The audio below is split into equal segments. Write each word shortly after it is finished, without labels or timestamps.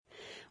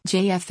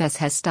JFS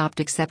has stopped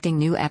accepting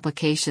new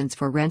applications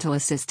for rental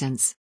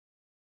assistance.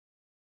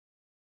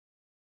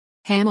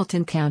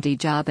 Hamilton County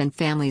Job and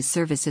Family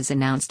Services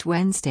announced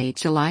Wednesday,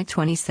 July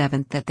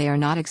 27 that they are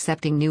not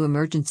accepting new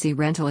Emergency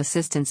Rental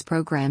Assistance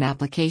Program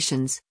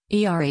applications,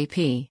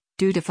 ERAP,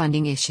 due to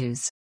funding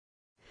issues.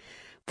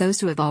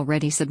 Those who have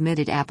already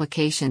submitted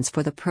applications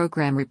for the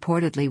program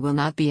reportedly will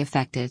not be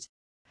affected.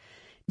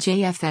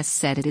 JFS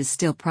said it is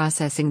still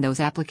processing those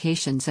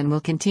applications and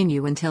will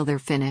continue until they're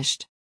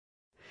finished.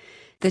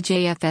 The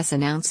JFS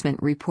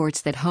announcement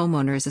reports that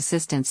Homeowners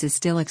Assistance is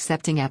still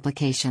accepting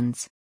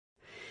applications.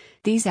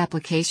 These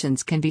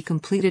applications can be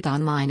completed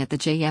online at the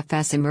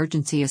JFS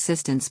Emergency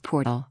Assistance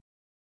Portal.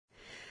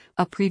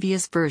 A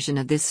previous version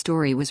of this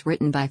story was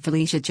written by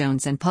Felicia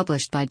Jones and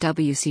published by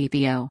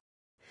WCBO.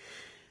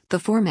 The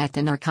format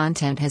and our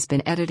content has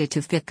been edited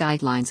to fit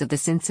guidelines of the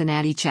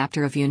Cincinnati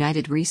chapter of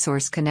United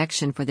Resource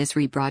Connection for this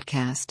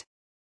rebroadcast.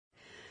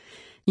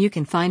 You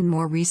can find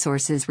more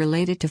resources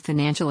related to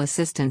financial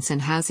assistance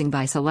and housing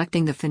by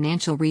selecting the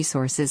Financial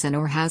Resources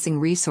and/or Housing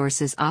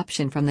Resources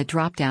option from the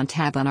drop-down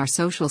tab on our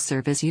Social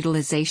Service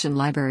Utilization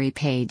Library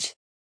page.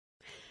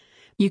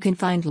 You can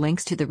find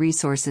links to the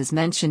resources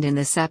mentioned in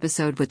this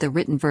episode with the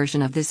written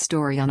version of this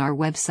story on our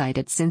website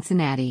at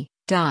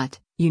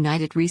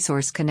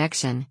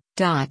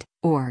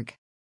cincinnati.unitedresourceconnection.org.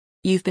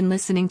 You've been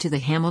listening to the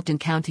Hamilton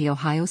County,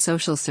 Ohio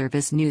Social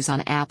Service News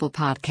on Apple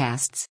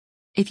Podcasts.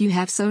 If you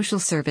have social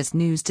service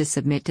news to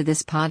submit to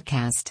this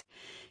podcast,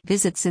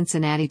 visit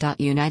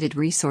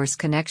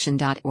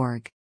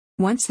cincinnati.unitedresourceconnection.org.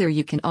 Once there,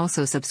 you can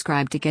also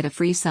subscribe to get a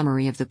free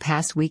summary of the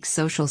past week's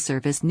social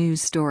service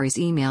news stories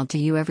emailed to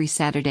you every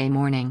Saturday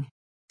morning.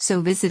 So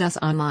visit us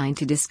online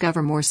to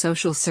discover more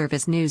social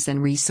service news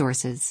and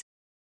resources.